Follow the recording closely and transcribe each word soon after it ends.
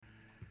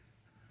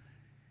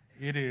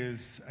It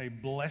is a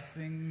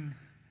blessing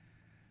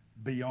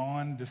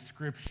beyond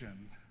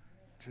description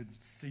to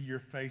see your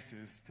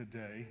faces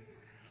today.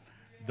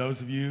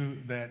 Those of you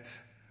that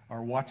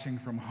are watching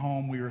from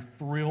home, we are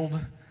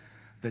thrilled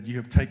that you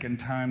have taken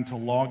time to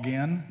log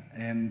in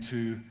and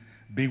to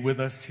be with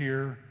us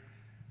here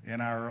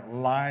in our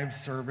live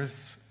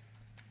service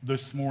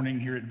this morning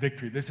here at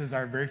Victory. This is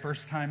our very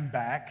first time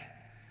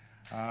back.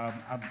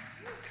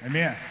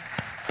 Amen.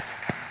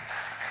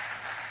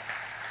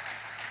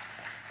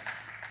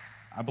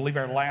 I believe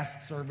our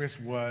last service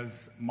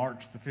was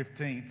March the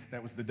 15th.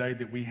 That was the day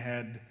that we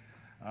had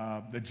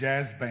the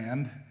jazz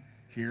band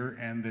here,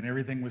 and then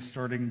everything was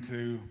starting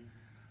to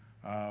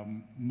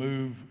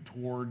move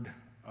toward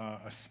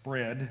a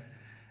spread.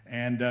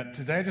 And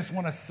today I just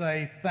want to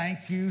say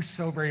thank you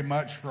so very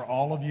much for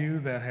all of you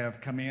that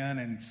have come in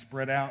and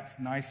spread out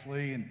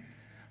nicely and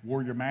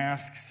wore your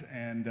masks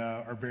and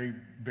are very,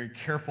 very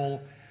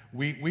careful.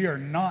 We are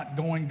not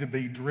going to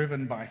be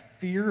driven by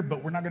fear,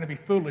 but we're not going to be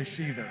foolish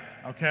either,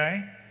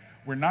 okay?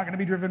 We're not going to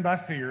be driven by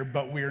fear,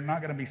 but we are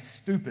not going to be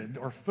stupid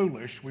or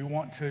foolish. We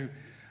want to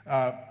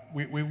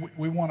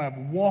we want to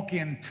walk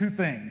in two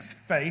things: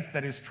 faith,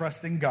 that is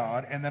trusting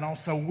God, and then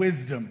also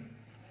wisdom.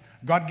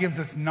 God gives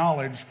us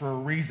knowledge for a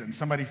reason.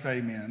 Somebody say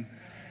amen.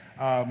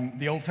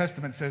 The Old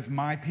Testament says,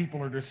 "My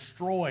people are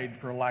destroyed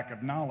for lack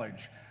of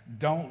knowledge."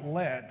 Don't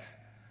let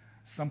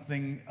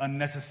something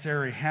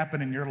unnecessary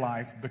happen in your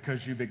life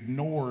because you've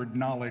ignored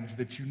knowledge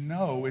that you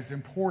know is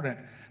important.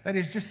 That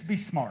is, just be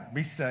smart,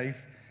 be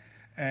safe.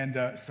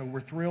 And so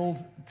we're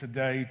thrilled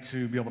today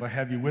to be able to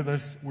have you with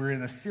us. We're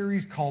in a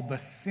series called The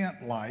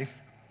Sent Life.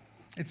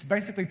 It's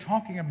basically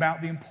talking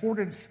about the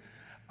importance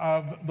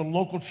of the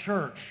local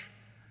church.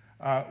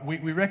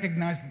 We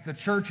recognize that the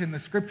church in the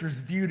Scriptures is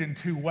viewed in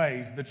two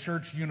ways: the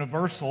church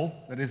universal,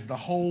 that is the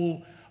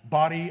whole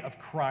body of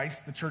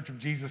Christ, the church of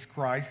Jesus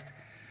Christ,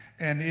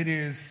 and it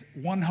is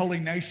one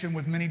holy nation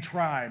with many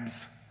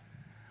tribes.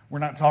 We're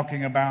not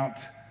talking about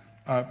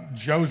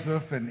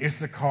Joseph and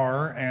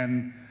Issachar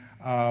and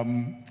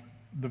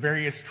the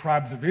various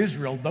tribes of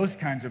Israel, those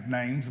kinds of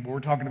names, but we're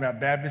talking about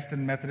Baptist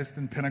and Methodist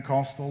and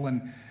Pentecostal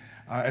and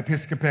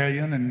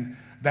Episcopalian and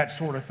that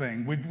sort of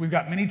thing. We've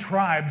got many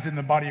tribes in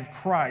the body of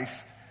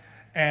Christ,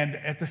 and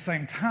at the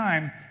same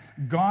time,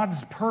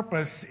 God's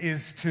purpose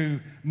is to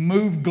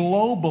move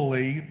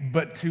globally,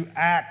 but to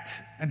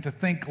act and to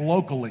think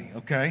locally,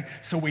 okay?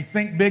 So we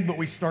think big, but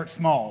we start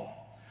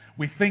small.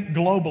 We think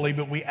globally,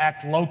 but we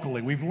act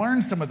locally. We've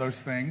learned some of those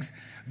things.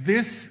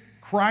 This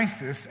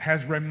crisis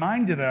has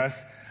reminded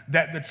us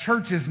that the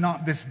church is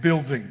not this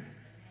building.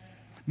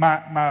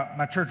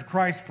 My Church of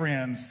Christ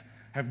friends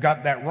have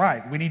got that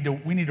right. We need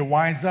to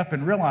wise up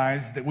and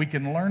realize that we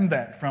can learn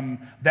that from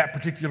that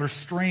particular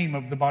stream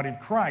of the body of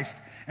Christ,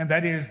 and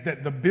that is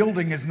that the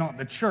building is not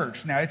the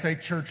church. Now, it's a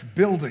church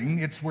building.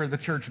 It's where the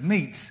church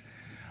meets,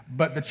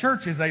 but the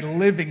church is a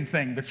living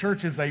thing. The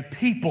church is a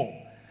people.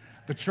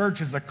 The church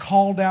is a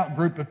called out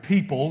group of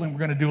people, and we're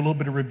going to do a little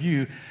bit of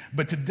review.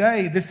 But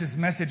today, this is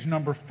message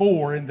number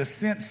 4 in the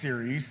Sent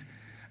series,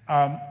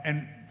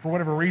 and for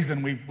whatever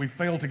reason, we've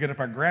failed to get up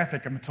our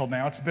graphic until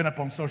now. It's been up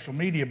on social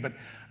media, but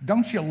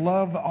don't you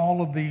love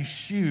all of these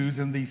shoes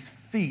and these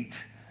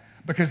feet?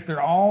 Because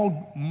they're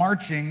all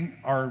marching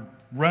or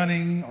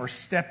running or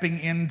stepping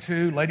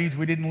into. Ladies,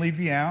 we didn't leave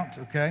you out,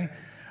 okay?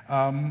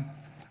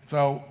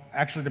 So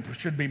actually, there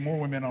should be more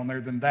women on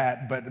there than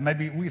that, but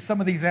maybe some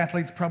of these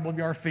athletes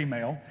probably are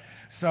female.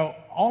 So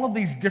all of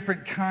these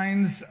different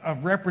kinds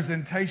of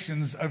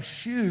representations of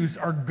shoes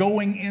are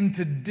going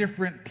into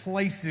different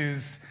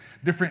places,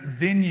 different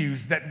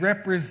venues that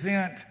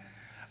represent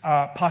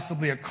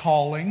possibly a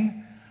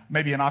calling,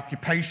 maybe an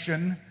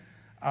occupation,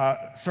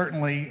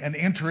 certainly an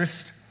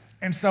interest.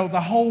 And so the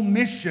whole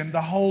mission,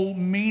 the whole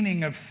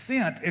meaning of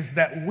sent is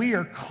that we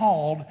are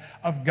called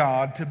of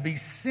God to be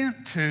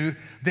sent to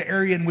the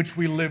area in which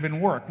we live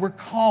and work. We're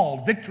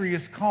called, Victory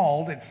is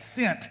called, it's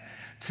sent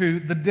to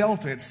the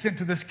Delta. It's sent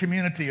to this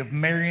community of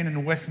Marion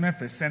and West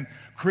Memphis and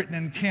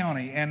Crittenden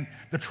County and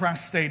the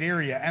tri-state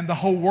area and the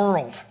whole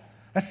world.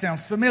 That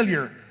sounds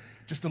familiar.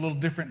 Just a little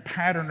different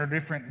pattern or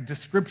different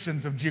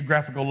descriptions of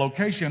geographical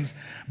locations.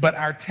 But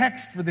our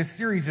text for this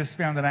series is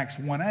found in Acts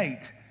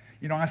 1:8.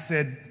 You know, I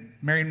said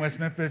Marion, West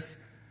Memphis,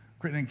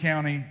 Crittenden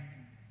County,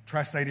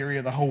 tri-state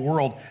area, the whole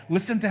world.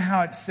 Listen to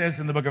how it says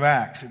in the book of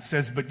Acts. It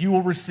says, "But you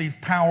will receive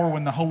power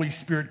when the Holy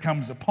Spirit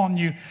comes upon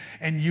you,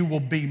 and you will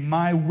be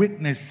my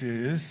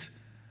witnesses,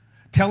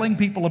 telling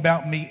people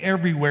about me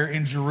everywhere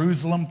in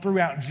Jerusalem,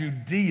 throughout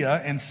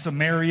Judea and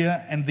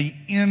Samaria, and the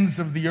ends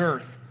of the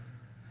earth."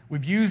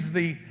 We've used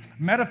the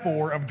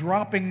metaphor of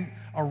dropping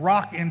a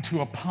rock into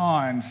a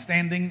pond,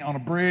 standing on a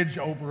bridge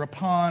over a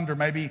pond, or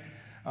maybe,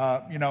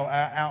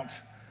 out.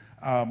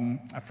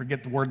 I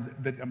forget the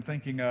word that I'm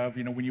thinking of.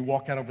 You know, when you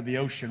walk out over the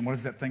ocean, what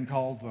is that thing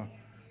called?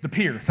 The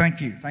pier.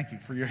 Thank you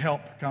for your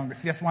help,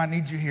 Congress. That's why I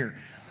need you here.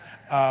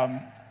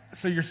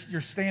 So you're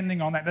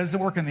standing on that. That doesn't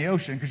work in the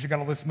ocean because you got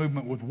all this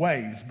movement with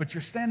waves, but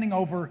you're standing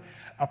over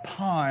a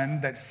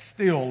pond that's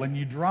still, and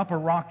you drop a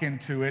rock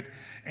into it,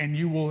 and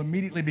you will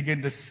immediately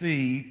begin to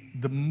see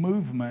the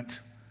movement,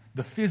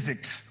 the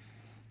physics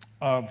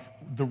of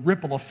the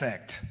ripple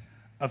effect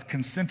of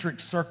concentric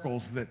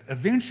circles that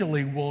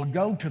eventually will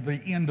go to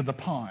the end of the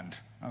pond,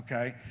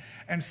 okay?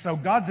 And so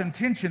God's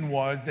intention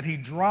was that he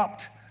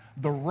dropped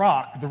the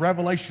rock, the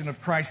revelation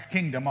of Christ's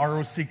kingdom,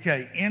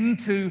 R-O-C-K,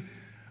 into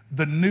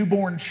the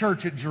newborn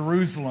church at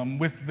Jerusalem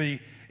with the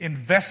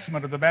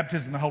investment of the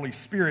baptism of the Holy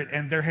Spirit,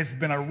 and there has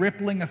been a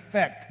rippling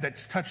effect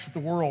that's touched the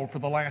world for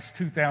the last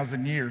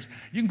 2,000 years.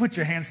 You can put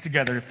your hands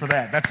together for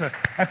that.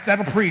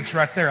 That'll preach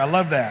right there. I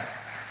love that.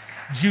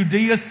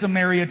 Judea,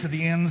 Samaria, to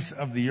the ends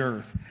of the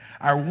earth.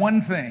 Our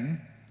one thing,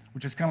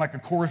 which is kind of like a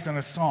chorus in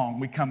a song,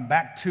 we come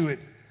back to it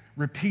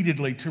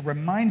repeatedly to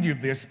remind you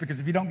of this, because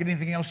if you don't get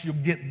anything else, you'll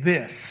get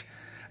this.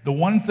 The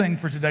one thing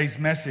for today's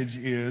message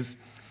is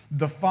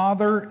the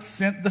Father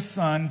sent the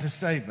Son to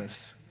save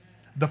us.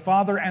 The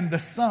Father and the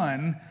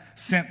Son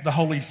sent the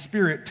Holy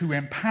Spirit to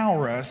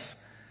empower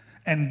us,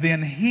 and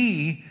then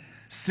he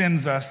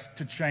sends us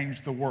to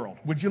change the world.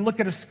 Would you look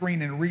at a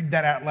screen and read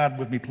that out loud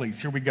with me,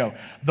 please? Here we go.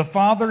 The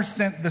Father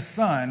sent the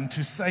Son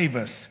to save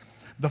us.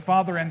 The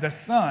Father and the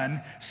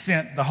Son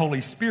sent the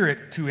Holy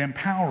Spirit to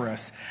empower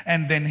us,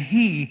 and then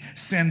he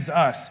sends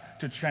us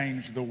to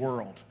change the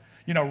world.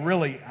 You know,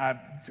 really,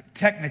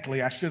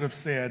 technically, I should have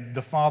said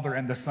the Father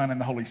and the Son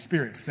and the Holy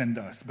Spirit send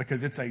us,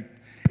 because it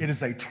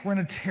is a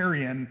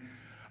Trinitarian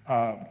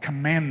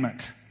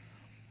commandment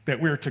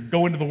that we're to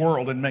go into the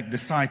world and make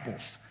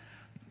disciples.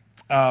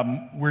 We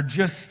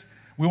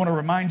want to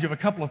remind you of a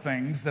couple of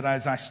things that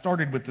as I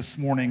started with this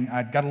morning,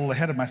 I got a little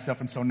ahead of myself,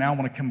 and so now I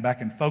want to come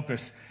back and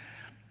focus.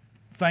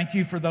 Thank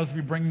you for those of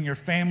you bringing your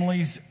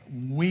families.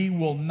 We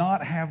will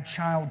not have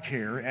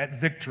childcare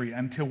at Victory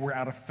until we're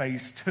out of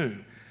phase 2.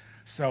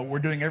 So we're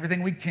doing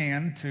everything we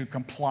can to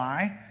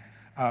comply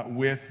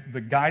with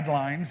the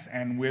guidelines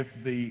and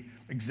with the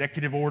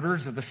executive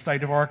orders of the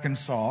state of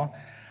Arkansas.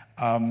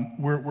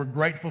 We're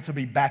grateful to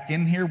be back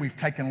in here. We've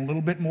taken a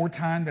little bit more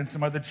time than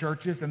some other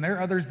churches, and there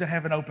are others that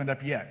haven't opened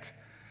up yet.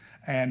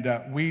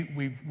 And we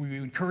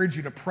encourage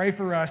you to pray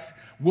for us.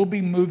 We'll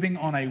be moving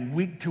on a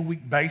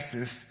week-to-week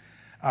basis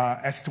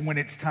as to when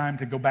it's time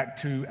to go back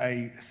to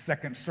a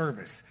second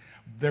service.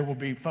 There will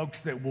be folks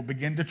that will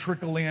begin to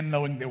trickle in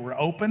knowing that we're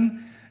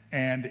open.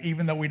 And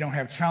even though we don't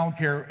have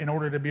childcare, in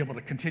order to be able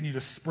to continue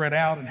to spread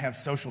out and have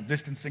social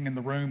distancing in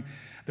the room,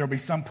 there'll be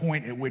some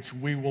point at which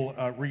we will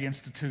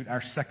reinstitute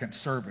our second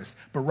service.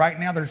 But right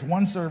now, there's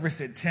one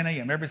service at 10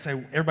 a.m.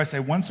 Everybody say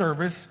one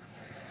service,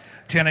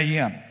 10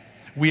 a.m.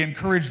 We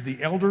encourage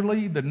the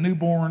elderly, the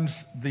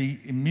newborns, the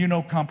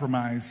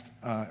immunocompromised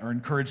are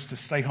encouraged to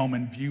stay home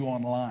and view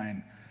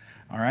online.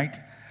 All right?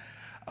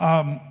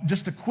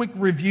 Just a quick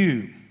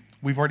review.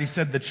 We've already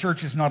said the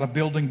church is not a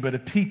building, but a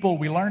people.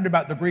 We learned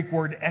about the Greek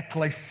word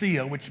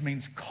ekklesia, which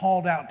means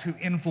called out to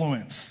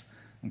influence,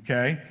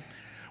 okay?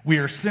 We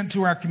are sent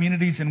to our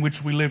communities in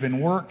which we live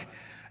and work.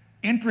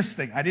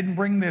 Interesting, I didn't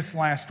bring this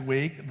last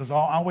week, because I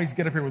always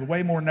get up here with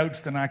way more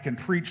notes than I can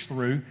preach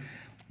through,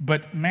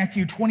 but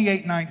Matthew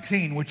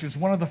 28:19, which is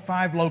one of the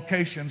 5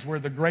 locations where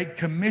the Great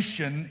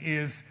Commission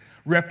is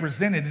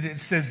represented, it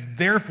says,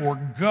 therefore,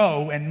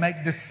 go and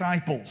make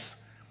disciples.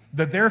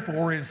 The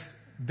therefore is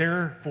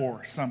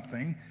therefore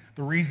something.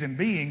 The reason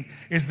being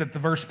is that the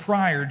verse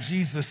prior,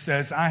 Jesus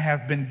says, I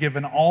have been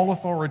given all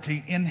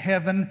authority in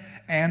heaven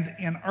and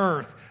in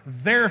earth.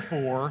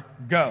 Therefore,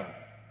 go.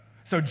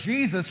 So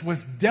Jesus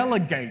was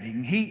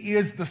delegating. He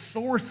is the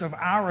source of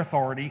our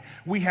authority.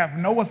 We have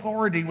no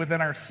authority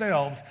within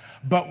ourselves,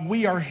 but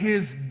we are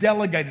his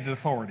delegated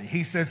authority.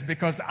 He says,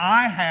 because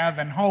I have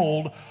and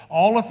hold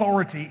all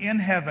authority in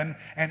heaven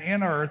and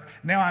in earth,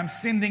 now I'm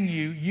sending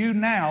you. You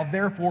now,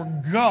 therefore,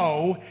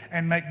 go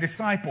and make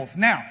disciples.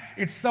 Now,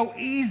 it's so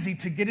easy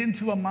to get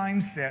into a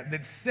mindset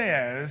that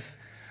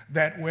says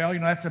that, well,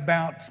 that's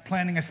about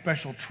planning a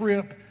special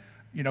trip,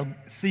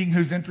 seeing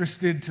who's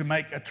interested to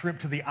make a trip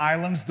to the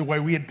islands the way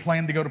we had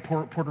planned to go to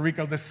Puerto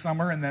Rico this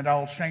summer, and that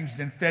all changed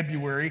in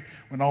February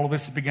when all of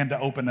this began to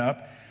open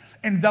up.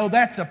 And though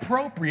that's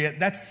appropriate,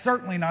 that's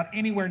certainly not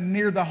anywhere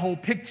near the whole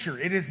picture.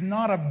 It is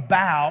not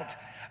about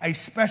a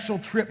special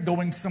trip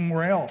going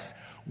somewhere else.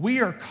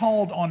 We are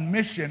called on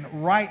mission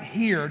right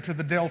here to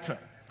the Delta.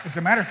 As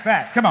a matter of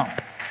fact, come on.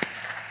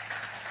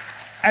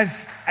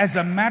 As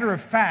a matter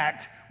of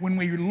fact, when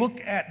we look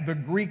at the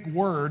Greek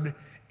word,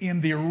 in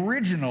the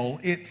original,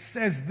 it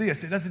says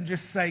this. It doesn't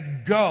just say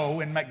go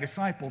and make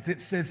disciples.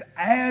 It says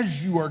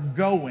as you are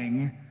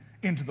going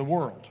into the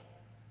world.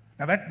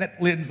 Now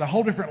that lends a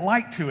whole different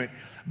light to it,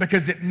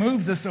 because it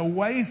moves us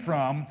away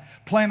from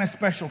plan a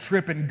special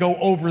trip and go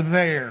over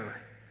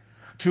there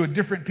to a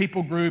different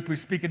people group who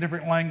speak a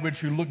different language,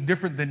 who look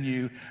different than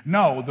you.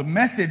 No, the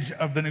message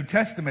of the New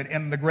Testament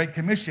and the Great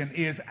Commission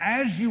is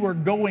as you are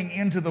going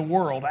into the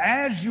world,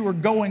 as you are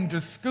going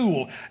to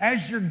school,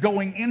 as you're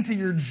going into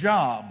your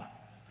job,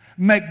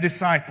 make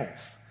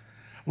disciples.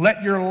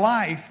 Let your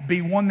life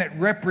be one that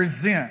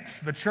represents.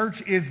 The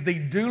church is the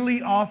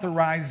duly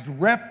authorized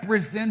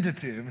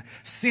representative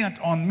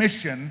sent on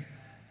mission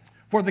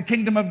for the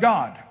kingdom of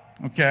God,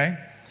 okay?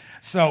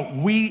 So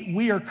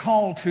we are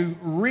called to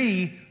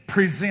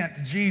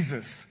represent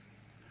Jesus.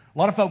 A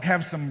lot of folk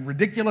have some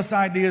ridiculous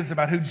ideas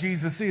about who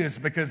Jesus is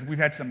because we've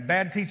had some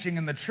bad teaching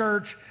in the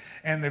church,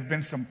 and there have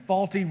been some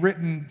faulty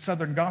written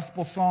Southern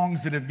gospel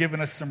songs that have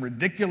given us some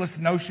ridiculous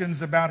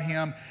notions about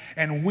him.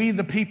 And we,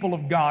 the people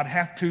of God,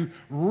 have to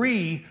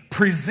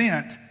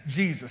represent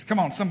Jesus. Come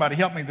on, somebody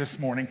help me this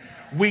morning.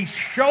 We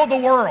show the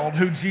world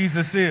who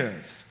Jesus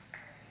is.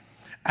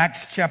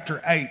 Acts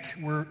chapter 8,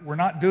 we're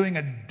not doing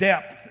a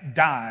depth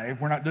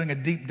dive. We're not doing a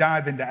deep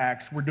dive into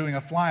Acts. We're doing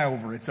a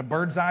flyover. It's a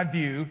bird's eye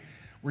view.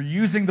 We're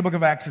using the book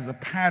of Acts as a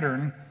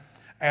pattern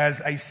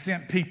as a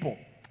sent people.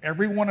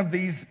 Every one of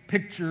these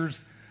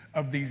pictures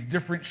of these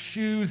different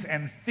shoes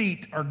and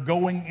feet are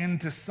going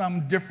into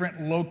some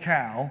different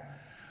locale,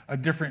 a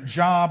different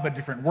job, a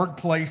different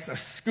workplace, a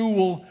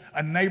school,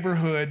 a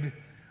neighborhood.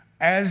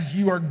 As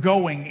you are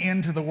going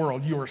into the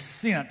world, you are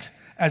sent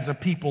as a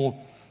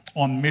people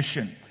on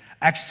mission.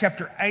 Acts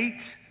chapter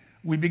 8,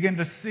 we begin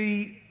to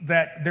see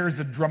that there's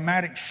a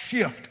dramatic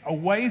shift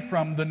away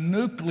from the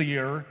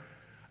nuclear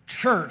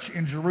church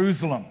in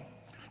Jerusalem.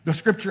 The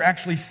scripture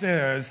actually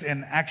says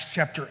in Acts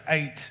chapter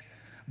 8,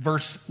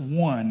 verse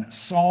 1,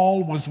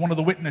 Saul was one of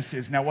the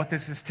witnesses. Now what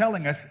this is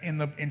telling us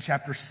in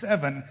chapter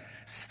 7,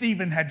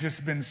 Stephen had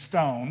just been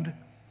stoned,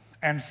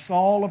 and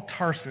Saul of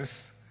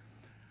Tarsus,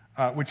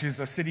 which is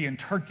a city in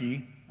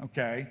Turkey,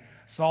 okay,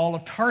 Saul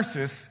of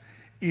Tarsus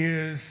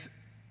is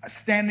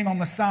standing on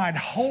the side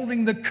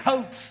holding the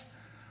coats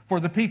for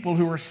the people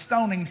who are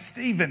stoning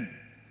Stephen.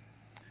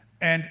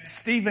 And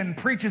Stephen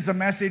preaches a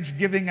message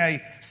giving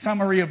a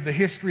summary of the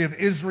history of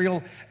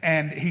Israel,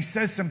 and he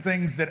says some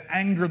things that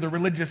anger the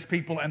religious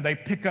people, and they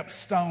pick up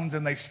stones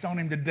and they stone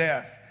him to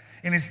death.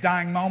 In his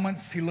dying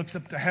moments, he looks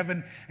up to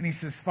heaven and he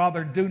says,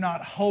 Father, do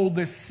not hold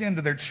this sin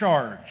to their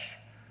charge.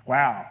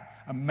 Wow,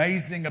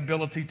 amazing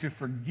ability to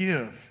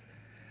forgive.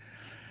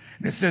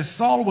 And it says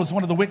Saul was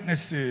one of the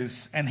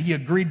witnesses, and he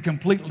agreed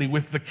completely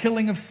with the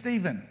killing of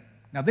Stephen.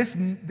 Now,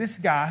 this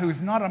guy, who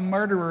is not a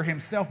murderer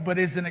himself, but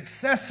is an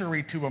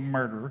accessory to a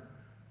murder,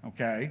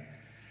 okay,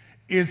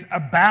 is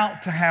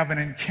about to have an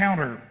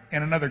encounter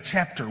in another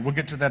chapter. We'll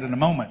get to that in a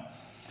moment.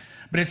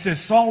 But it says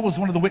Saul was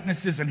one of the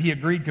witnesses, and he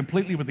agreed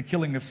completely with the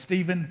killing of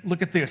Stephen.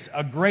 Look at this.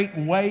 A great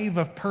wave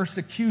of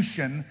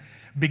persecution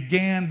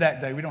began that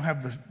day. We don't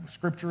have the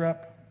scripture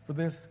up for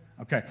this?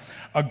 Okay.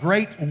 A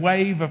great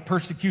wave of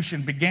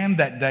persecution began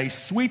that day,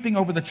 sweeping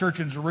over the church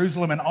in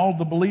Jerusalem, and all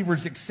the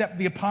believers except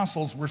the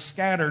apostles were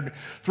scattered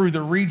through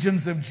the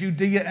regions of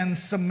Judea and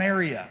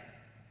Samaria.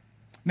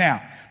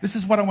 Now, this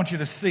is what I want you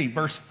to see.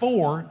 Verse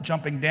 4,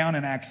 jumping down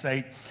in Acts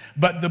 8,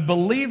 but the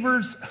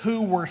believers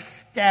who were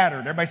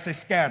scattered, everybody say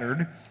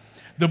scattered,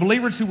 the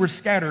believers who were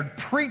scattered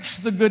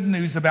preached the good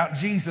news about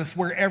Jesus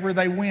wherever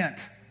they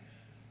went.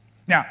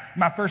 Now,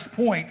 my first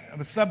point,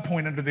 a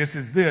sub-point under this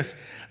is this.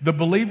 The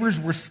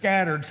believers were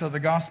scattered so the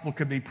gospel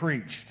could be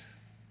preached.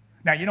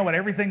 Now, you know what?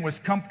 Everything was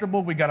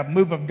comfortable. We got a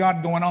move of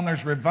God going on.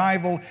 There's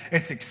revival.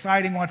 It's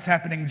exciting what's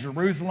happening in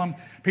Jerusalem.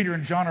 Peter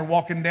and John are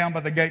walking down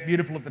by the gate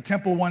beautiful at the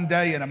temple one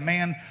day, and a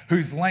man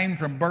who's lame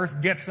from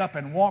birth gets up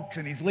and walks,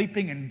 and he's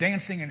leaping and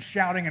dancing and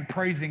shouting and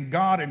praising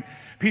God. And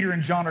Peter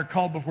and John are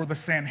called before the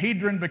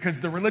Sanhedrin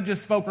because the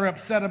religious folk are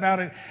upset about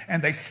it,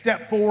 and they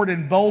step forward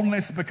in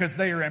boldness because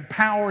they are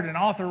empowered and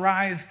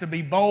authorized to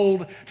be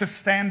bold, to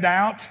stand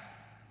out.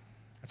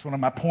 That's one of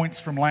my points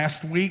from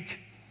last week.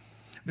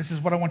 This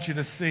is what I want you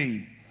to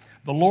see.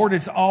 The Lord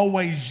is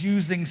always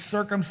using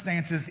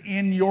circumstances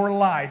in your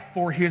life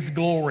for His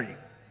glory.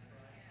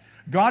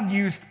 God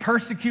used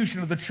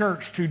persecution of the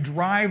church to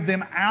drive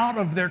them out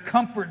of their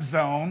comfort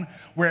zone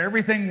where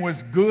everything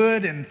was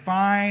good and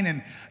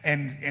fine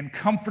and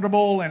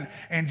comfortable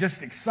and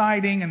just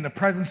exciting, and the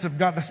presence of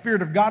God. The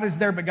Spirit of God is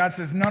there, but God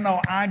says, no,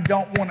 I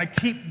don't want to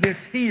keep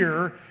this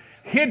here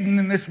hidden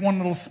in this one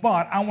little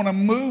spot. I want to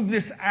move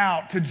this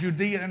out to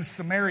Judea and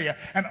Samaria,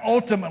 and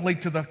ultimately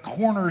to the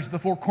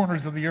four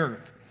corners of the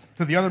earth,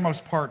 to the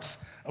othermost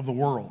parts of the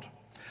world.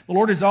 The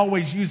Lord is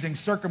always using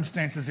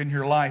circumstances in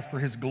your life for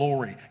His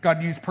glory.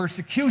 God used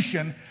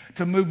persecution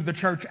to move the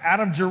church out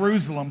of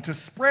Jerusalem, to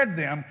spread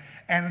them,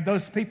 and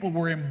those people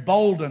were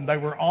emboldened. They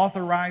were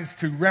authorized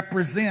to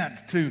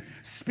represent, to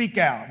speak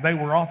out. They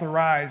were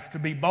authorized to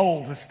be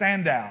bold, to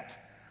stand out.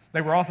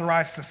 They were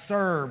authorized to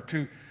serve,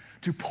 to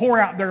pour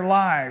out their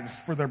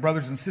lives for their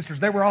brothers and sisters.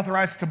 They were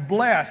authorized to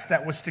bless,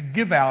 that was to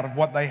give out of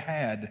what they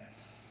had.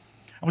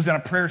 I was in a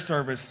prayer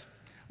service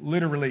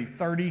literally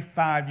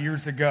 35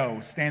 years ago,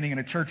 standing in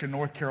a church in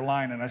North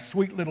Carolina, and a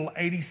sweet little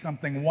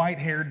 80-something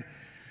white-haired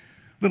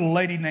little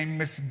lady named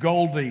Miss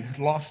Goldie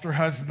lost her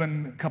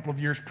husband a couple of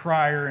years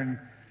prior, and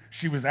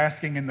she was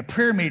asking in the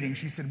prayer meeting,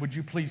 she said, would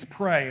you please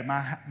pray?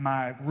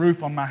 My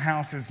roof on my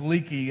house is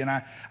leaky and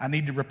I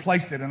need to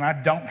replace it and I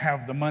don't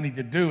have the money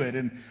to do it.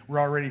 And we're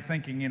already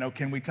thinking,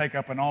 can we take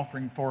up an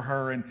offering for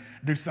her and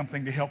do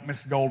something to help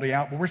Miss Goldie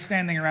out? But we're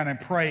standing around and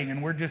praying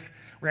and we're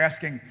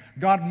asking,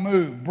 God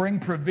move, bring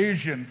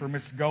provision for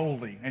Miss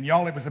Goldie. And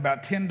y'all, it was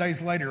about 10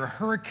 days later, a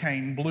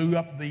hurricane blew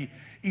up the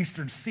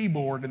eastern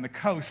seaboard and the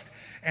coast,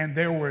 and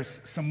there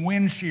was some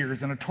wind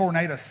shears and a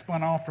tornado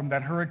spun off from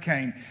that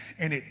hurricane,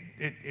 and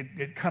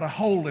it cut a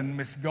hole in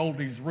Miss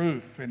Goldie's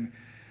roof,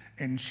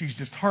 and she's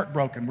just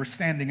heartbroken. We're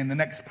standing in the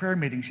next prayer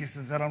meeting. She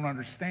says, I don't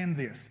understand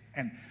this.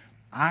 And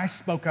I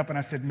spoke up and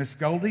I said, Miss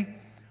Goldie,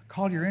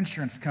 call your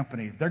insurance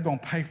company. They're going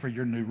to pay for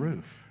your new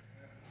roof.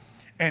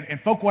 And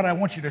folk, what I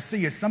want you to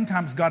see is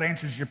sometimes God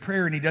answers your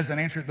prayer and he doesn't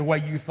answer it the way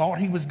you thought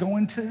he was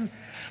going to,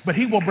 but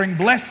he will bring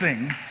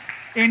blessing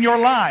in your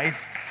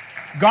life.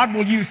 God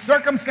will use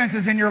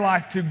circumstances in your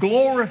life to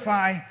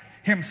glorify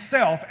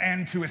himself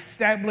and to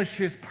establish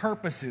his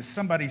purposes.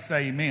 Somebody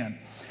say amen.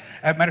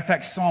 As a matter of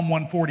fact, Psalm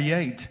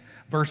 148,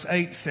 verse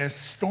 8 says,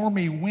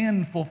 stormy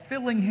wind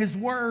fulfilling his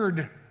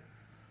word.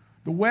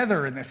 The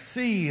weather and the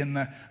sea and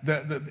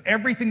the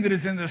everything that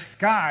is in the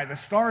sky, the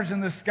stars in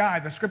the sky,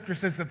 the scripture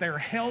says that they are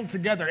held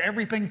together.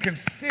 Everything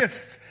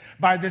consists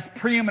by this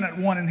preeminent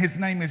one, and his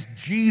name is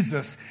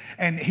Jesus.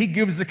 And he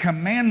gives a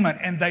commandment,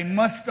 and they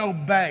must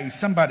obey.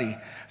 Somebody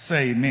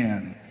say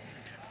amen.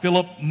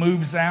 Philip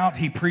moves out.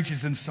 He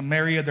preaches in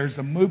Samaria. There's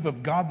a move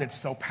of God that's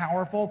so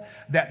powerful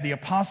that the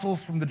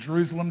apostles from the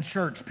Jerusalem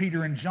church,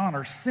 Peter and John,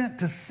 are sent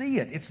to see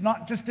it. It's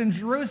not just in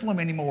Jerusalem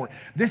anymore.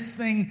 This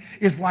thing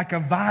is like a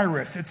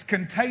virus. It's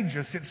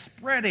contagious. It's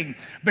spreading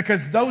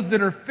because those that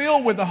are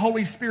filled with the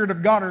Holy Spirit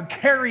of God are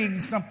carrying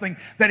something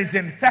that is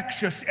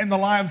infectious in the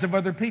lives of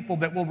other people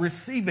that will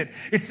receive it.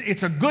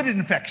 It's a good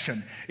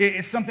infection.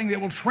 It's something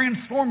that will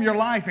transform your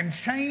life and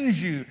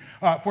change you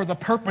for the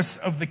purpose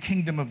of the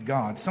kingdom of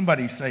God.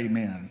 Somebody say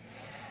amen.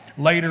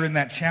 Later in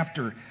that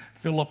chapter,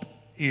 Philip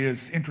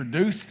is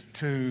introduced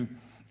to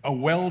a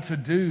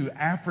well-to-do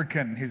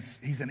African.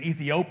 He's an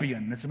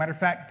Ethiopian. As a matter of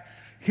fact,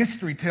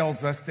 history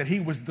tells us that he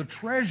was the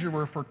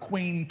treasurer for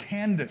Queen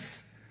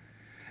Candace.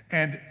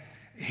 And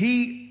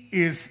he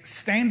is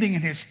standing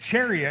in his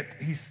chariot.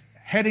 He's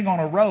heading on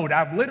a road.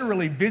 I've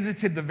literally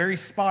visited the very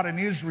spot in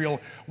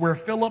Israel where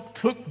Philip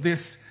took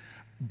this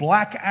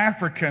black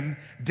African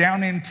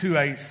down into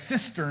a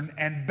cistern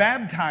and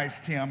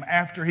baptized him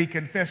after he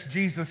confessed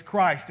Jesus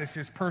Christ as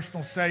his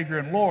personal Savior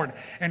and Lord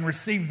and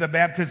received the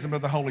baptism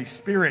of the Holy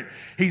Spirit.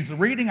 He's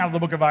reading out of the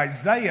book of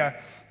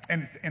Isaiah,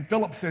 and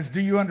Philip says,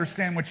 do you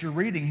understand what you're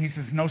reading? He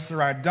says, no,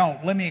 sir, I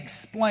don't. Let me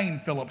explain,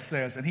 Philip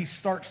says. And he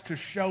starts to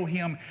show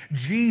him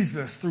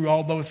Jesus through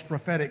all those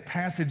prophetic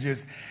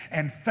passages.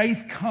 And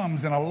faith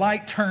comes and a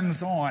light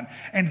turns on.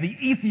 And the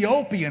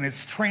Ethiopian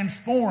is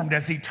transformed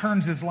as he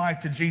turns his life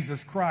to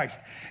Jesus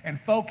Christ. And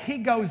folk, he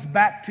goes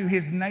back to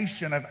his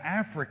nation of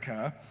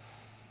Africa.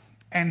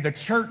 And the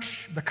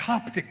church, the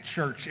Coptic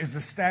church, is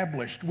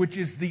established, which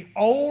is the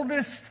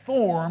oldest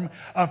form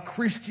of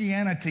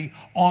Christianity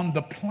on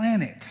the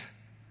planet.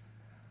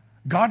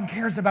 God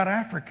cares about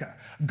Africa.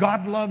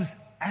 God loves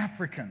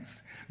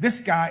Africans.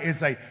 This guy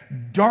is a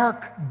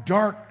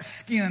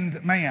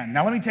dark-skinned man.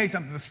 Now, let me tell you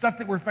something. The stuff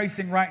that we're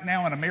facing right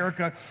now in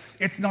America,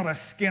 it's not a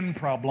skin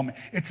problem.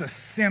 It's a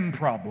sin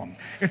problem.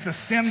 It's a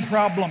sin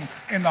problem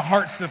in the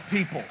hearts of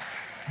people.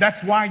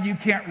 That's why you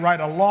can't write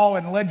a law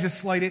and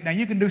legislate it. Now,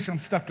 you can do some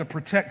stuff to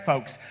protect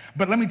folks,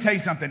 but let me tell you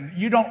something.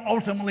 You don't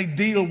ultimately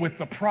deal with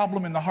the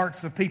problem in the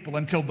hearts of people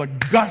until the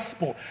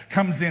gospel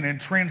comes in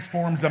and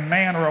transforms a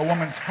man or a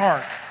woman's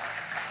heart.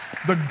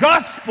 The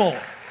gospel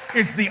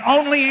is the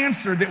only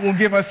answer that will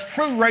give us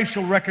true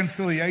racial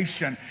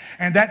reconciliation.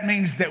 And that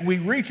means that we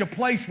reach a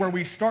place where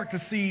we start to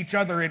see each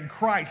other in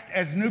Christ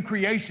as new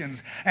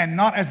creations and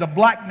not as a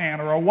black man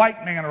or a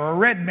white man or a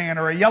red man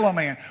or a yellow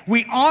man.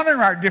 We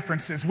honor our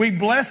differences. We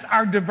bless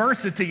our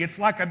diversity. It's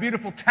like a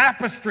beautiful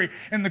tapestry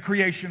in the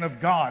creation of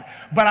God.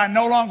 But I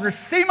no longer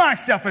see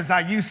myself as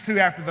I used to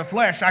after the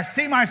flesh. I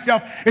see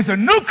myself as a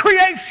new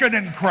creation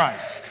in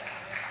Christ.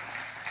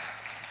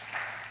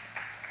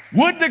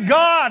 Would to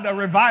God a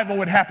revival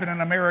would happen in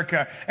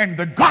America and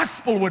the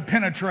gospel would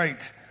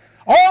penetrate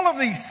all of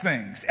these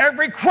things.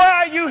 Every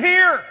cry you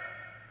hear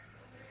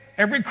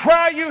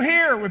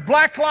with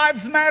Black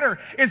Lives Matter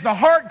is the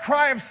heart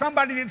cry of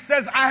somebody that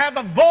says, I have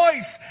a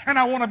voice and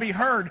I want to be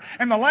heard.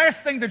 And the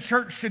last thing the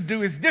church should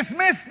do is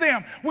dismiss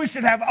them. We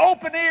should have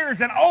open ears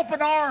and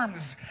open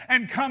arms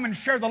and come and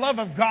share the love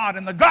of God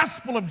and the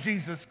gospel of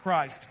Jesus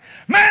Christ.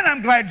 Man,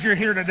 I'm glad you're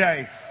here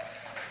today.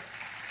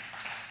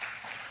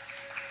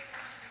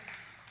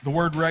 The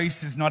word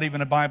race is not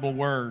even a Bible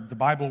word. The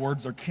Bible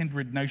words are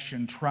kindred,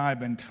 nation,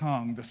 tribe, and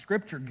tongue. The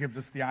scripture gives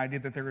us the idea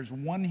that there is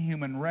one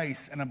human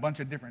race and a bunch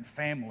of different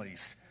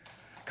families.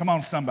 Come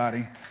on,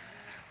 somebody.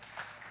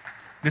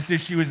 This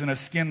issue isn't a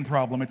skin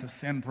problem, it's a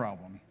sin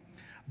problem.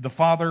 The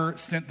Father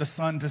sent the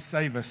Son to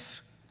save us.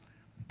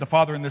 The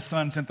Father and the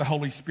Son sent the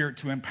Holy Spirit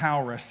to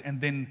empower us.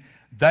 And then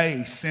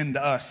They send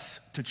us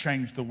to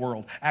change the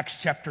world.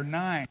 Acts chapter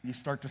 9, you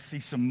start to see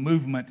some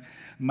movement.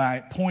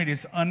 My point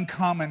is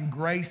uncommon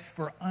grace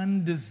for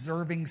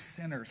undeserving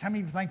sinners. How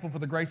many are thankful for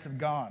the grace of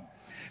God?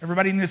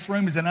 Everybody in this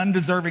room is an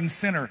undeserving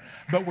sinner,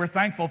 but we're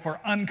thankful for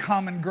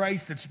uncommon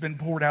grace that's been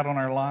poured out on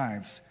our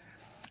lives.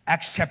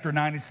 Acts chapter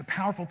 9 is the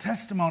powerful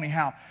testimony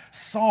how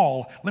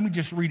Saul, let me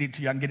just read it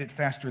to you, I can get it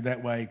faster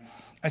that way.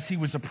 As he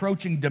was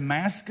approaching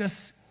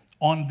Damascus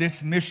on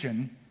this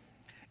mission,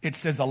 it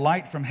says, a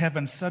light from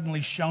heaven suddenly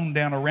shone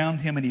down around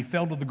him, and he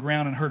fell to the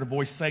ground and heard a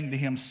voice saying to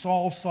him,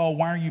 Saul, Saul,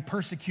 why are you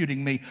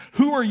persecuting me?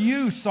 Who are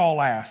you? Saul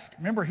asked.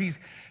 Remember, he's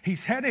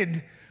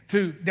headed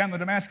down the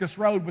Damascus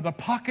road with a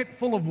pocket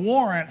full of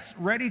warrants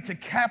ready to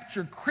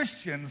capture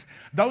Christians,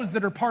 those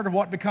that are part of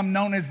what become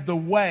known as the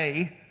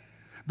Way,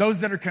 those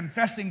that are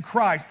confessing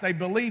Christ. They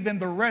believe in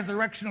the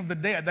resurrection of the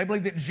dead. They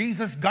believe that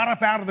Jesus got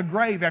up out of the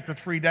grave after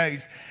 3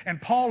 days,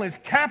 and Paul is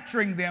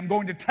capturing them,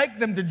 going to take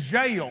them to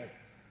jail.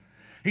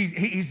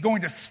 He's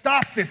going to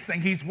stop this thing.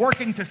 He's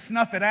working to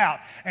snuff it out.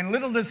 And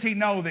little does he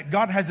know that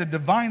God has a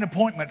divine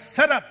appointment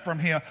set up from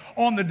him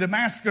on the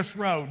Damascus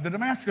Road. The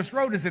Damascus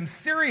Road is in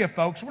Syria,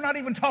 folks. We're not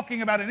even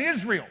talking about in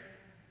Israel.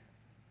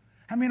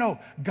 How many know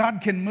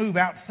God can move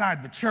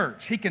outside the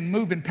church? He can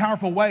move in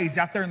powerful ways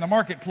out there in the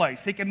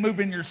marketplace. He can move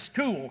in your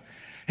school.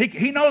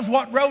 He knows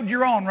what road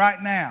you're on right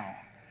now.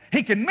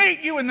 He can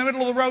meet you in the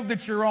middle of the road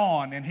that you're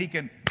on, and he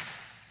can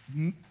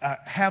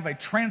have a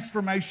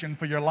transformation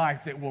for your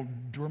life that will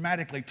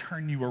dramatically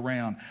turn you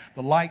around.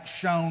 The light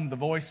shone, the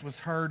voice was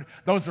heard.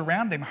 Those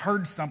around him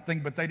heard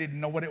something, but they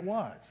didn't know what it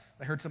was.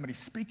 They heard somebody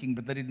speaking,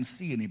 but they didn't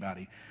see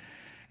anybody.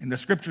 And the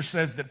scripture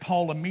says that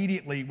Paul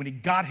immediately, when he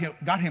got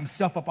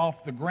himself up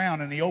off the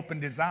ground and he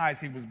opened his eyes,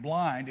 he was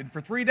blind. And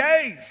for 3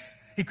 days,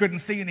 he couldn't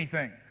see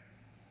anything.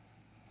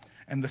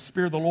 And the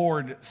Spirit of the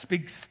Lord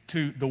speaks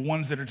to the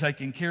ones that are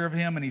taking care of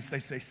him, and they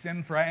say,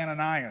 send for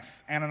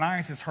Ananias.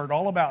 Ananias has heard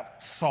all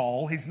about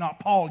Saul. He's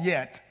not Paul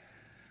yet,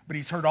 but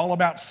he's heard all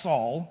about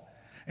Saul.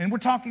 And we're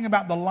talking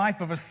about the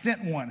life of a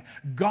sent one.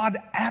 God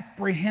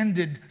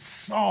apprehended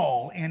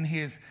Saul in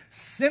his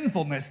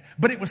sinfulness,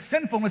 but it was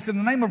sinfulness in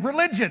the name of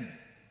religion.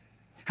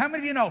 How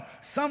many of you know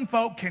some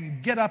folk can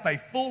get up a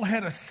full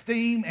head of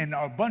steam and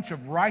a bunch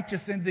of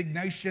righteous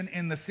indignation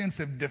in the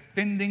sense of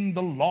defending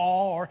the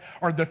law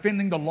or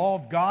defending the law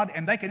of God,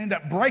 and they can end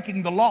up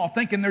breaking the law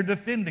thinking they're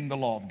defending the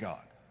law of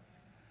God.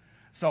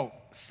 So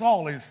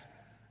Saul is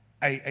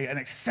an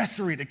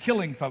accessory to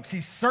killing folks.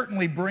 He's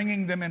certainly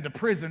bringing them into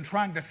prison,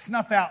 trying to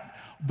snuff out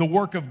the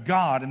work of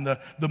God and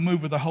the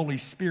move of the Holy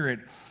Spirit.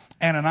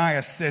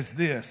 Ananias says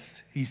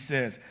this. He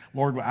says,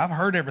 Lord, I've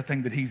heard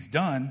everything that he's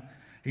done.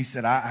 He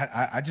said,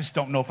 I just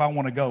don't know if I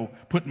want to go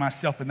put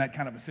myself in that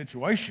kind of a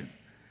situation.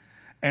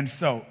 And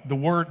so the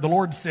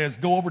Lord says,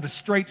 go over to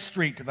Straight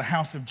Street to the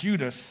house of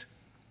Judas.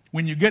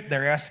 When you get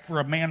there, ask for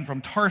a man from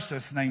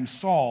Tarsus named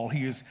Saul.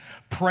 He is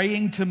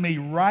praying to me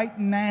right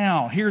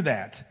now. Hear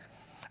that.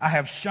 I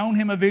have shown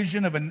him a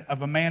vision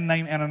of a man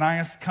named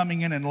Ananias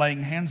coming in and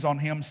laying hands on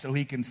him so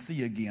he can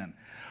see again.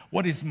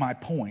 What is my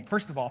point?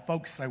 First of all,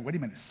 folks say, wait a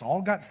minute,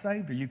 Saul got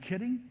saved? Are you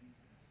kidding?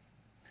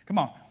 Come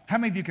on. How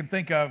many of you can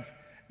think of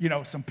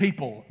some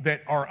people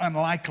that are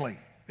unlikely?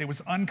 It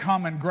was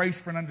uncommon grace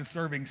for an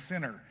undeserving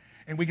sinner.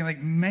 And we can think,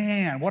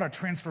 man, what a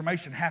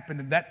transformation happened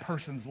in that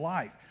person's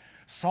life.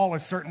 Saul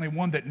is certainly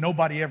one that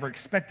nobody ever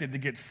expected to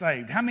get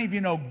saved. How many of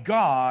you know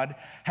God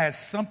has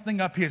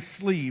something up his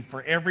sleeve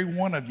for every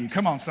one of you?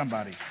 Come on,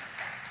 somebody.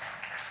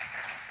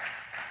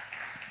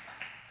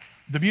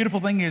 The beautiful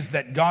thing is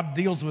that God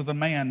deals with a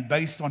man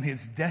based on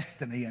his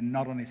destiny and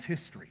not on his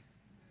history.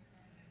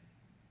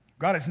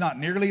 God is not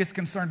nearly as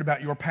concerned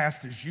about your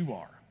past as you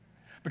are,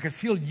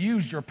 because he'll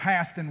use your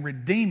past and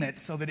redeem it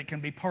so that it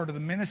can be part of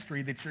the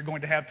ministry that you're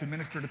going to have to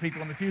minister to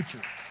people in the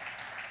future.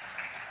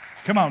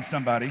 Come on,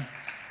 somebody.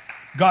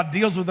 God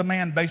deals with a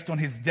man based on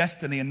his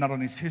destiny and not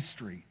on his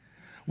history.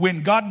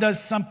 When God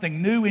does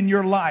something new in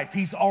your life,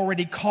 he's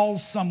already called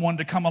someone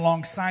to come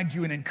alongside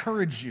you and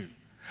encourage you.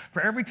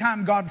 For every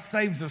time God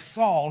saves a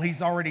Saul,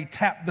 he's already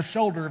tapped the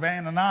shoulder of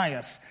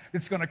Ananias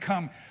that's going to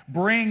come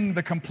bring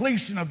the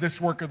completion of this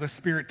work of the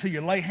Spirit to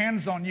you, lay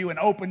hands on you and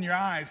open your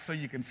eyes so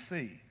you can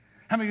see.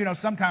 How many of you know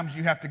sometimes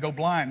you have to go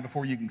blind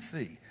before you can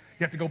see?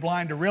 You have to go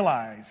blind to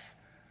realize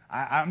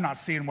I'm not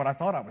seeing what I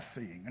thought I was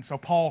seeing. And so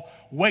Paul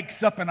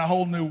wakes up in a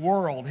whole new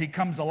world. He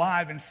comes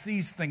alive and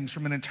sees things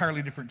from an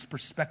entirely different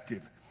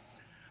perspective.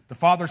 The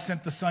Father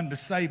sent the Son to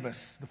save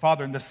us. The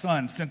Father and the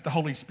Son sent the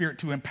Holy Spirit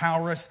to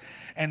empower us.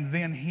 And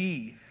then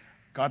he,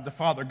 God the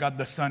Father, God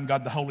the Son,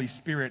 God the Holy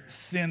Spirit,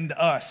 send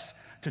us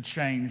to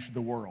change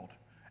the world.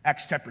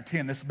 Acts chapter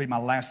 10, this will be my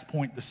last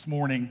point this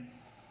morning.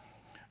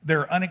 There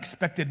are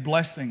unexpected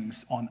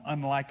blessings on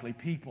unlikely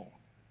people.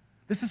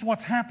 This is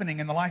what's happening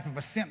in the life of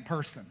a sent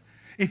person.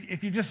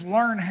 If you just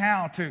learn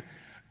how to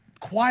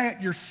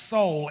quiet your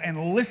soul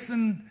and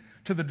listen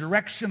to the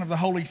direction of the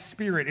Holy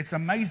Spirit, it's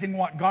amazing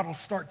what God will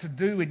start to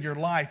do in your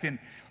life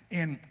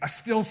in a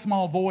still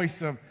small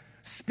voice of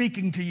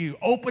speaking to you,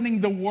 opening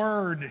the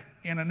Word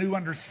in a new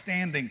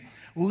understanding,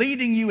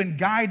 leading you and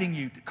guiding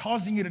you,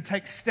 causing you to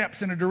take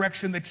steps in a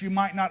direction that you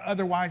might not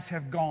otherwise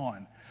have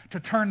gone, to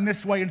turn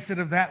this way instead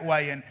of that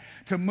way, and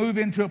to move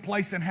into a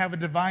place and have a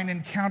divine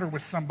encounter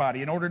with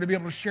somebody in order to be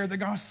able to share the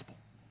gospel.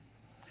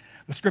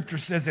 The scripture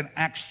says in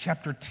Acts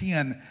chapter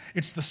 10,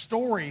 it's the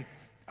story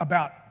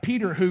about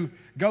Peter who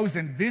goes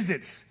and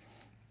visits.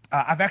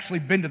 I've actually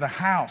been to the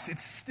house.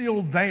 It's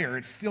still there.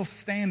 It's still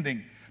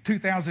standing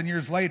 2,000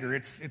 years later.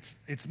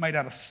 It's made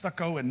out of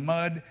stucco and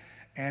mud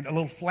and a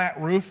little flat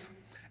roof.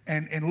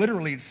 And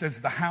literally it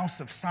says the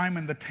house of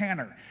Simon the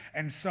tanner.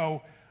 And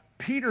so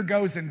Peter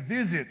goes and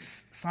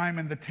visits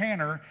Simon the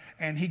tanner,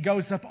 and he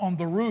goes up on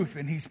the roof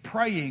and he's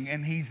praying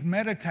and he's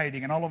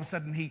meditating, and all of a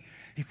sudden he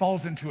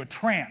falls into a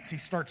trance. He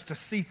starts to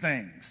see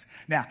things.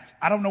 Now,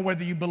 I don't know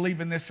whether you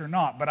believe in this or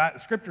not, but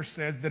Scripture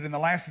says that in the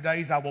last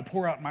days I will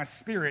pour out my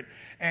spirit,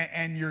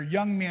 and your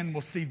young men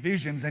will see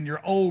visions and your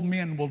old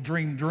men will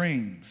dream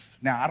dreams.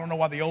 Now, I don't know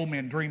why the old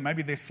men dream.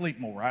 Maybe they sleep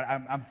more.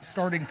 I'm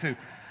starting to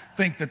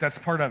think that that's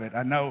part of it.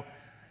 I know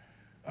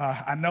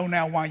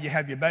now why you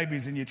have your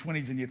babies in your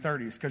 20s and your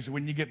 30s, because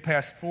when you get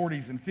past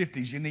 40s and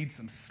 50s, you need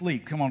some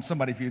sleep. Come on,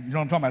 somebody, if you know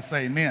what I'm talking about,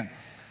 say amen.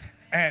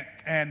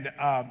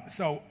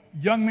 So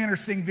young men are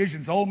seeing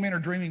visions, old men are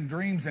dreaming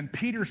dreams, and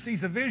Peter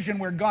sees a vision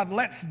where God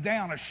lets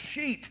down a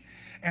sheet,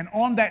 and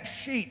on that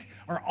sheet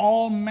are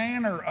all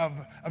manner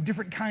of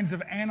different kinds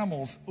of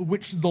animals,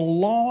 which the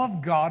law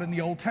of God in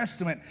the Old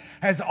Testament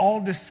has all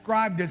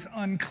described as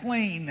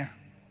unclean.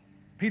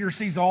 Peter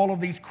sees all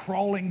of these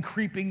crawling,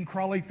 creeping,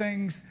 crawly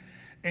things,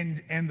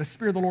 and the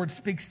Spirit of the Lord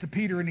speaks to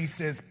Peter, and he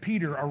says,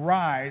 Peter,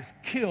 arise,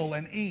 kill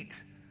and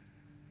eat.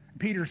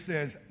 Peter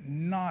says,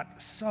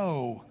 not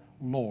so,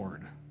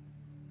 Lord.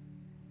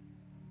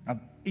 Now,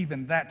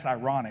 even that's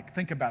ironic.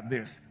 Think about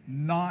this.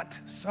 Not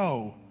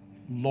so,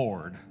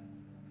 Lord.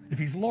 If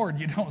he's Lord,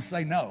 you don't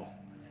say no.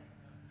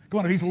 Come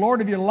on, if he's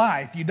Lord of your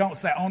life, you don't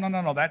say, oh,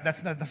 no,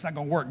 that's not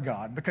going to work,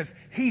 God, because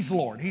he's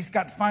Lord. He's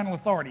got final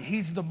authority.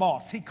 He's the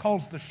boss. He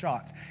calls the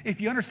shots.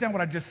 If you understand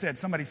what I just said,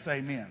 somebody say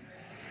amen.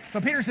 So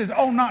Peter says,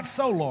 oh, not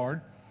so,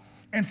 Lord.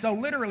 And so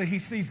literally he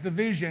sees the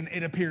vision.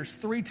 It appears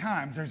 3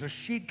 times. There's a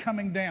sheet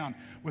coming down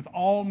with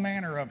all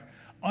manner of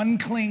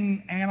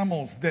unclean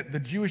animals that the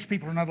Jewish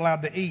people are not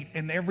allowed to eat.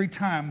 And every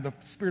time the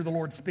Spirit of the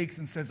Lord speaks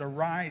and says,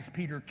 arise,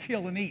 Peter,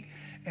 kill and eat.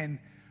 And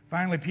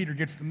finally Peter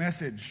gets the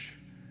message.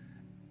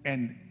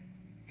 And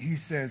he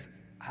says,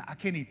 I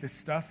can't eat this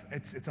stuff.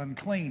 It's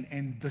unclean.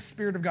 And the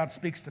Spirit of God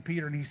speaks to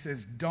Peter and he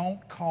says,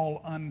 don't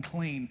call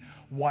unclean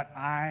what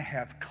I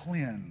have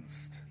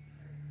cleansed.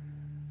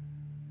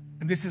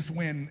 And this is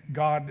when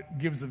God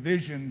gives a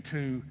vision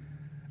to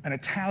an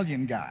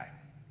Italian guy.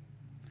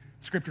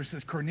 Scripture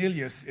says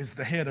Cornelius is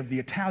the head of the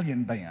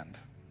Italian band.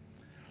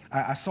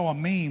 I saw a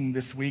meme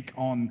this week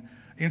on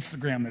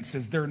Instagram that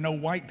says there are no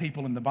white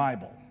people in the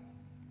Bible.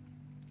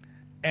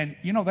 And,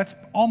 that's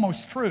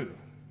almost true.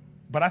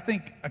 But I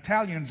think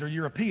Italians are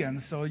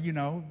Europeans, so,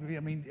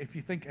 if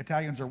you think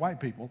Italians are white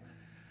people,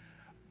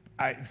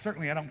 I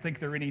don't think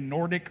they're any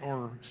Nordic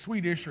or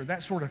Swedish or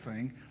that sort of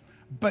thing.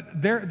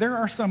 But there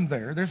are some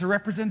there. There's a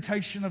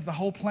representation of the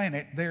whole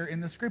planet there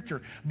in the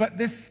Scripture. But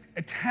this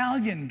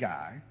Italian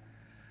guy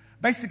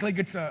basically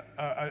gets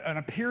an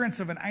appearance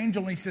of an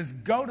angel, and he says,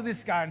 go to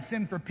this guy and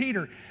send for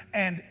Peter.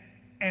 And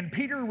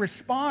Peter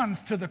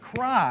responds to the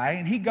cry,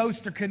 and he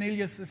goes to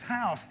Cornelius'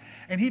 house,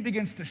 and he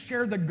begins to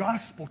share the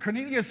gospel.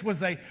 Cornelius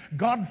was a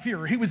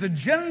God-fearer. He was a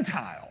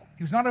Gentile.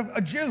 He was not a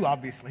Jew,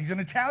 obviously. He's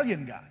an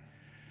Italian guy.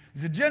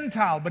 He's a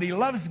Gentile, but he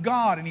loves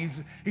God, and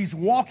he's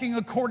walking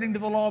according to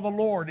the law of the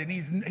Lord, and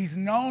he's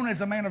known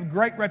as a man of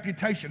great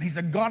reputation. He's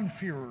a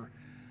God-fearer.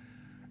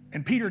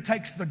 And Peter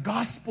takes the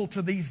gospel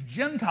to these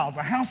Gentiles,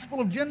 a house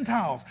full of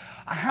Gentiles,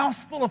 a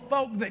house full of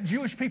folk that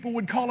Jewish people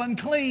would call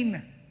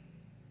unclean.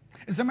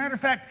 As a matter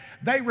of fact,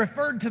 they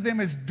referred to them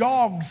as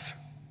dogs.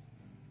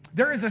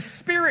 There is a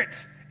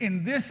spirit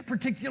in this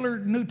particular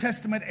New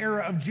Testament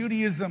era of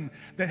Judaism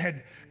that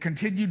had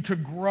continued to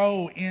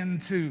grow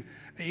into,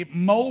 it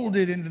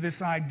molded into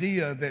this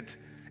idea that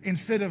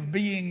instead of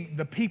being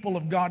the people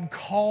of God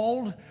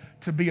called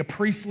to be a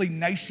priestly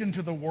nation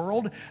to the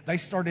world, they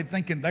started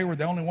thinking they were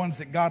the only ones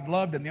that God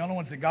loved and the only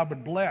ones that God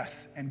would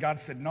bless. And God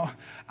said, no,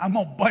 I'm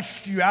going to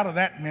bust you out of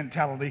that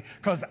mentality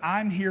because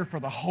I'm here for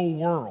the whole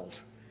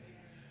world.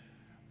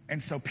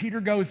 And so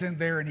Peter goes in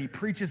there and he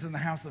preaches in the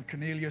house of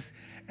Cornelius,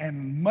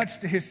 and much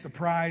to his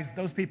surprise,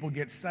 those people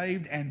get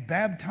saved and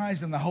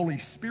baptized in the Holy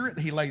Spirit.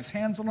 He lays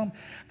hands on them.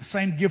 The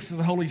same gifts of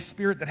the Holy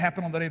Spirit that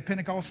happened on the day of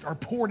Pentecost are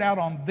poured out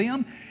on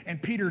them.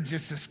 And Peter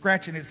just is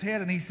scratching his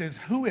head and he says,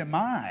 who am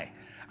I?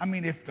 I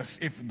mean, if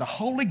the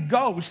Holy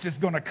Ghost is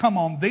going to come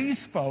on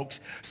these folks,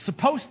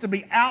 supposed to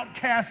be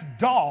outcast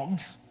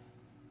dogs,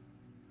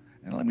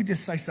 and let me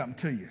just say something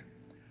to you.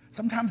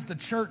 Sometimes the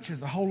church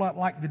is a whole lot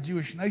like the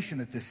Jewish nation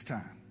at this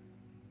time.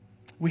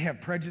 We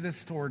have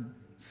prejudice toward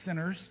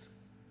sinners,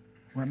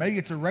 or maybe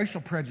it's a racial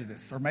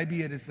prejudice, or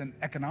maybe it is an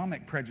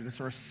economic prejudice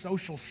or a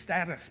social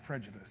status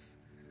prejudice.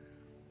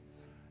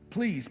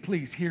 Please,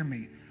 please hear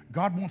me.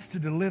 God wants to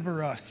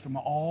deliver us from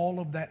all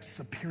of that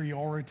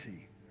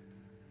superiority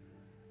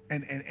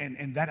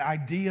and that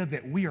idea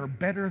that we are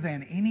better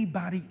than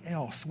anybody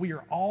else. We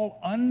are all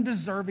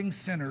undeserving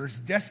sinners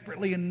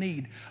desperately in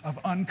need of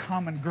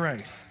uncommon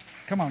grace.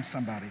 Come on,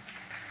 somebody.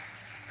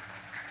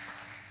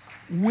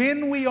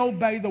 When we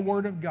obey the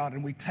word of God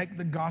and we take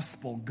the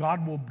gospel,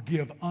 God will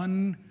give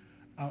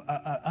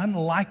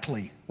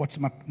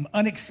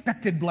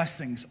unexpected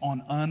blessings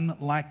on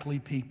unlikely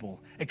people.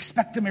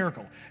 Expect a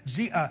miracle.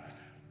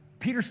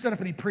 Peter stood up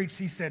and he preached.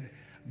 He said,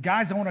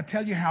 guys, I want to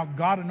tell you how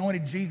God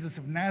anointed Jesus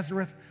of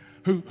Nazareth,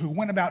 who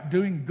went about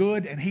doing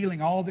good and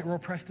healing all that were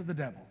oppressed of the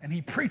devil. And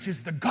he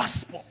preaches the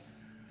gospel,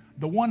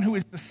 the one who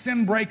is the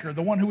sin breaker,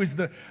 the one who is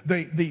the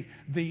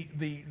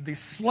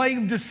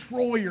slave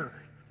destroyer.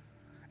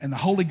 And the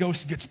Holy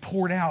Ghost gets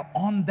poured out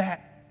on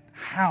that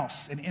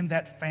house and in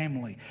that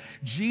family.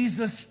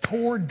 Jesus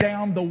tore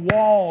down the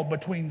wall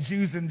between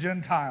Jews and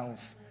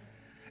Gentiles.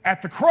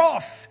 At the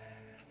cross,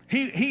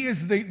 He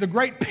is the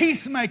great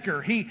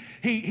peacemaker.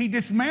 He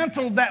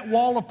dismantled that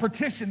wall of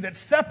partition that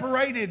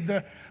separated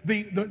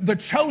the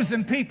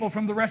chosen people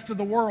from the rest of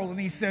the world. And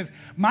he says,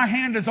 my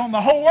hand is on the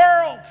whole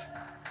world.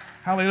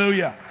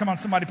 Hallelujah. Come on,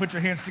 somebody put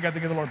your hands together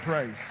and give the Lord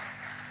praise.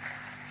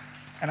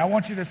 And I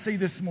want you to see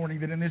this morning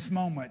that in this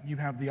moment you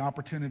have the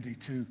opportunity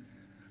to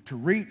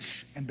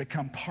reach and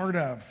become part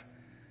of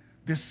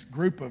this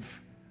group of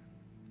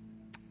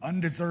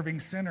undeserving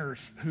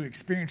sinners who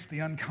experience the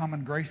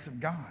uncommon grace of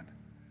God.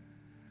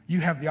 You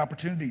have the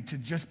opportunity to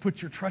just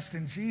put your trust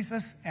in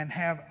Jesus and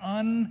have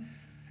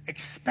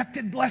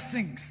unexpected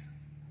blessings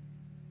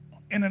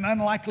in an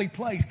unlikely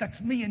place.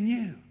 That's me and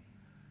you.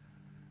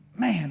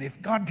 Man,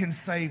 if God can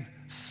save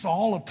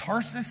Saul of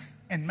Tarsus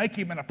and make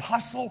him an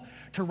apostle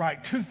to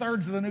write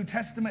 2/3 of the New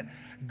Testament,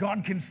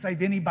 God can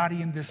save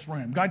anybody in this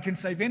room. God can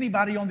save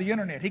anybody on the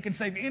internet. He can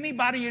save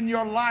anybody in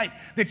your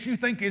life that you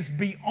think is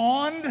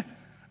beyond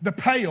the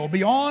pale,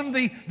 beyond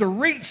the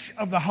reach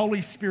of the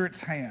Holy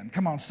Spirit's hand.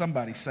 Come on,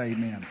 somebody say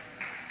amen.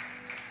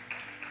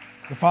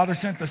 The Father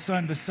sent the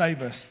Son to save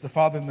us. The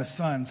Father and the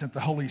Son sent the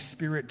Holy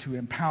Spirit to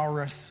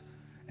empower us.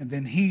 And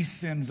then He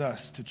sends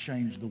us to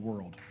change the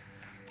world.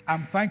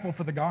 I'm thankful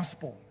for the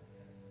gospel.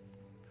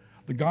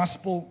 The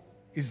gospel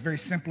is very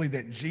simply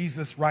that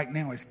Jesus right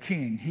now is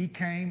King. He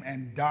came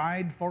and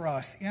died for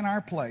us in our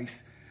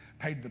place,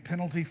 paid the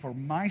penalty for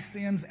my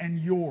sins and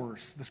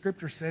yours. The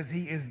scripture says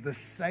He is the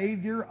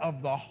Savior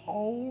of the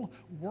whole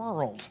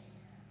world.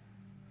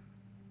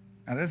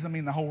 Now, that doesn't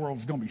mean the whole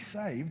world's going to be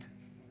saved,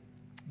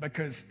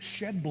 because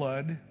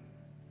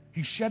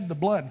He shed the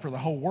blood for the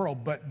whole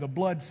world, but the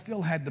blood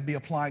still had to be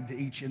applied to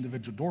each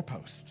individual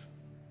doorpost.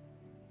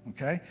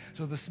 Okay?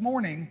 So this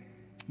morning,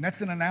 and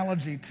that's an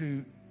analogy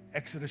to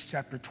Exodus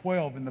chapter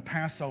 12 in the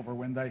Passover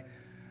when they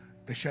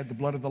shed the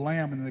blood of the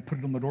lamb and they put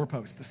it on the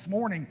doorpost. This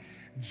morning,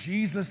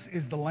 Jesus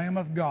is the Lamb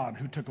of God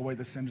who took away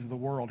the sins of the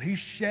world. He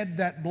shed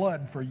that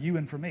blood for you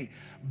and for me.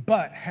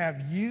 But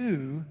have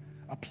you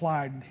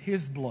applied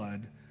His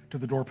blood to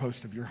the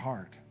doorpost of your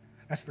heart?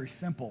 That's very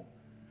simple.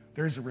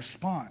 There's a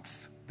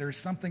response. There's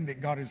something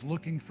that God is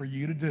looking for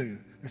you to do.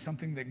 There's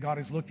something that God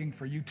is looking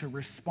for you to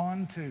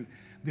respond to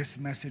this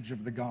message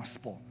of the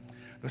gospel.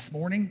 This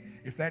morning,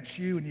 if that's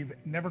you and you've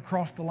never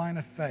crossed the line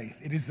of faith,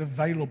 it is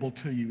available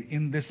to you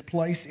in this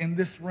place, in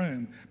this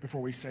room,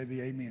 before we say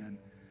the amen.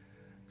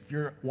 If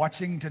you're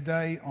watching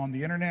today on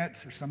the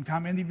internet or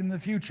sometime even in the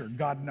future,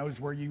 God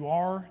knows where you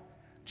are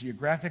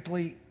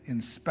geographically,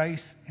 in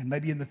space, and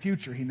maybe in the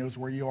future, He knows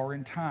where you are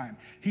in time.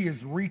 He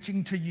is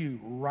reaching to you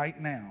right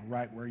now,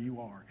 right where you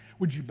are.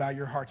 Would you bow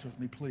your hearts with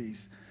me,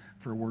 please,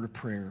 for a word of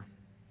prayer?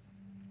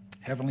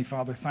 Heavenly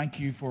Father, thank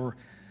you for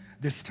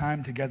this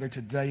time together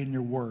today in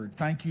your word.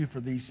 Thank you for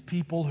these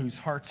people whose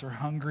hearts are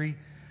hungry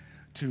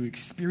to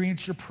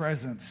experience your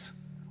presence,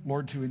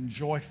 Lord, to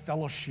enjoy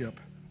fellowship.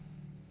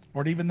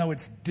 Lord, even though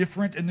it's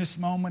different in this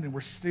moment and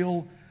we're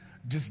still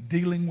just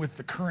dealing with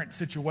the current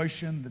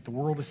situation that the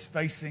world is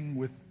facing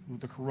with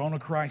the corona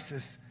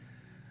crisis,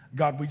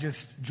 God, we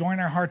just join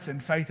our hearts in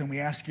faith and we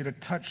ask you to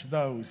touch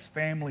those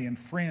family and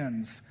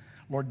friends,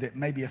 Lord, that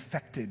may be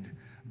affected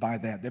by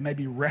that may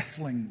be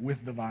wrestling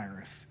with the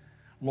virus.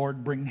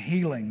 Lord, bring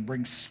healing,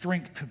 bring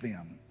strength to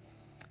them.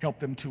 Help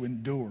them to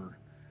endure.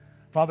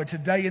 Father,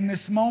 today in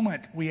this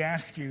moment, we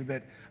ask you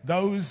that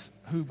those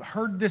who've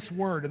heard this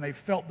word and they've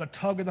felt the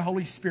tug of the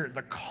Holy Spirit,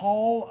 the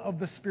call of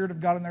the Spirit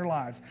of God in their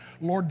lives,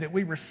 Lord, that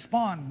we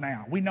respond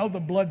now. We know the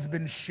blood's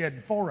been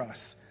shed for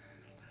us,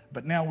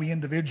 but now we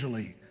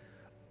individually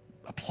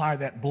apply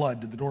that blood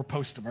to the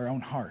doorpost of our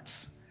own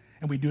hearts.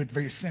 And we do it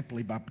very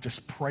simply by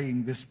just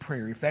praying this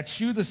prayer. If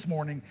that's you this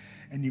morning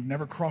and you've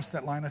never crossed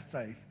that line of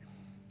faith,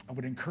 I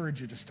would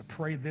encourage you just to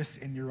pray this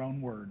in your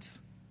own words.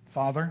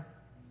 Father,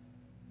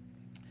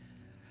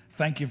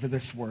 thank you for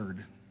this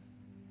word.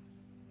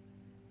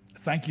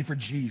 Thank you for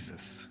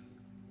Jesus.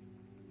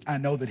 I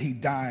know that He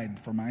died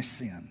for my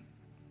sin.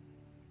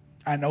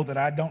 I know that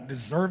I don't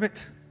deserve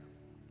it,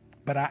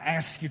 but I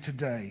ask you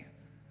today,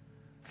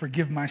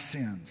 forgive my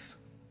sins.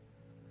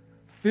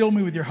 Fill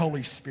me with your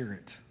Holy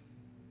Spirit.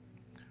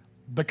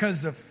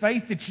 Because of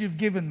faith that you've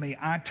given me,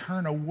 I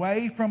turn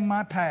away from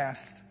my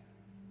past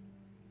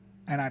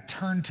And I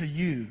turn to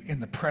you in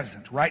the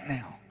present right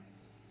now.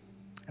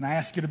 And I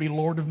ask you to be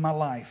Lord of my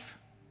life.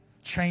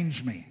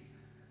 Change me.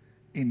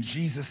 In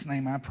Jesus'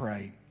 name I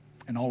pray.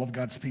 And all of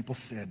God's people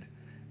said,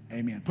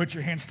 amen. Put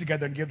your hands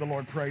together and give the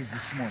Lord praise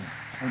this morning.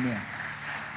 Amen.